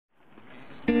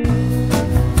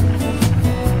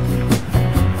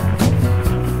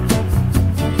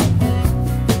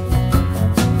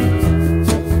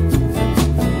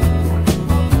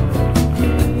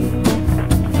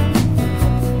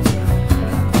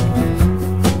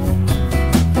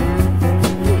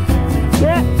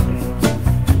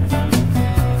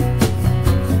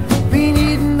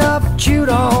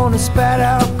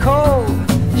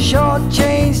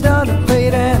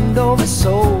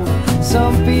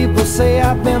people say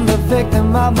I've been the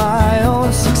victim of my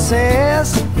own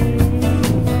success.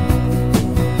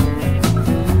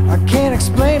 I can't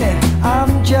explain it,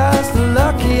 I'm just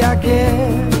lucky, I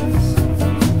guess.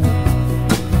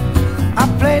 I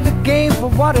played the game for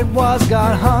what it was,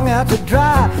 got hung out to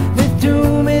dry. They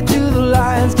threw me to the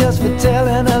lions just for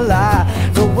telling a lie.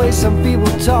 The way some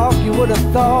people talk, you would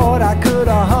have thought I could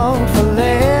have hung for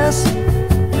less.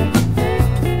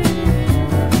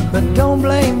 But don't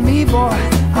blame me, boy,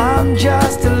 I'm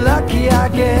just lucky, I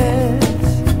guess.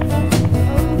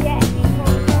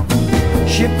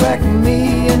 Shipwreck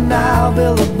me and I'll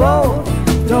build a boat.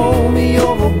 Throw me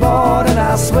overboard and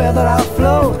I swear that I'll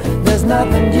float. There's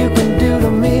nothing you can do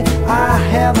to me, I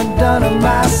haven't done it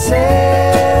myself.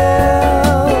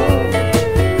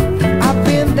 I've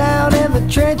been down in the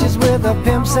trenches with the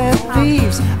pimps and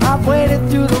thieves. I've waded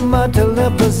through the mud till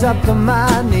it was up to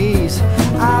my knees.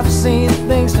 I've seen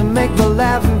things to make the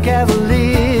laughing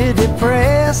cavalier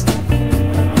depressed.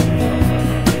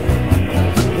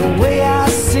 The way I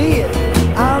see it,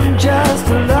 I'm just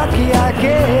lucky, I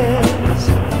guess.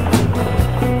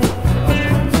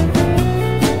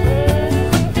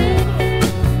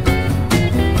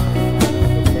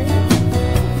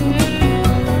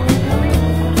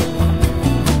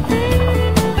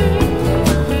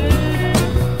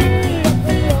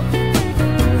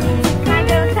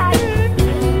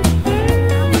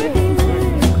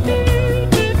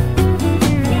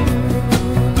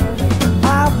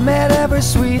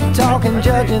 Sweet talking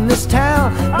judge in this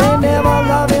town. They never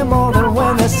love you more than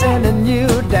when they're sending you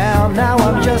down. Now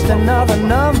I'm just another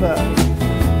number,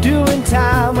 doing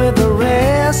time with the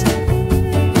rest.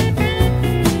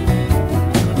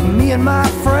 Me and my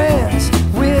friends,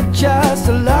 we're just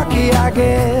lucky, I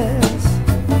guess.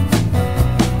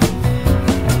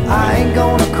 I ain't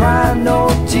gonna cry no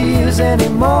tears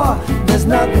anymore. There's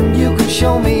nothing you can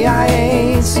show me I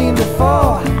ain't seen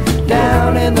before.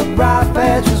 Down in the bright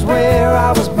patch was where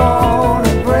I was born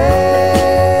and bred.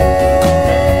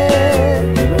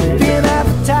 Being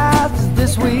advertised as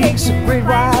this week's a great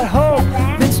white hope.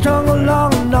 Been strung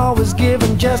along and always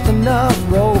given just enough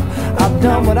rope. I've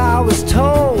done what I was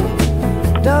told,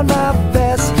 done my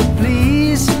best to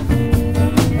please.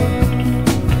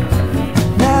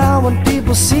 Now when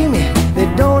people see me, they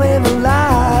don't even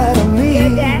lie to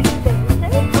me.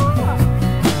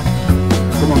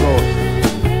 Come on, go.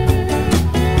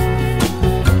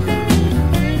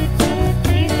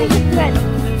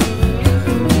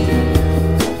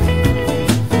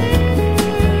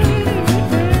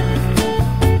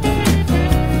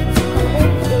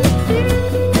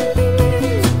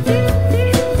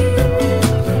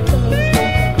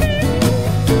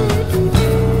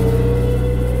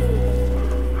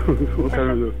 What can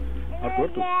I do?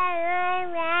 Aperto?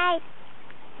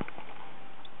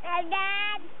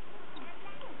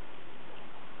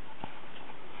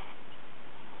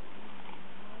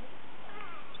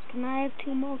 Can I have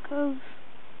 2 more coves?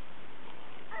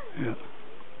 Yeah.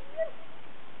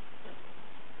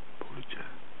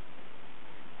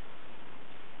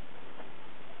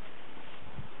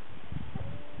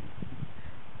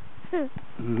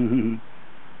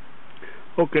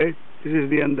 Okay, this is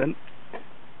the end then.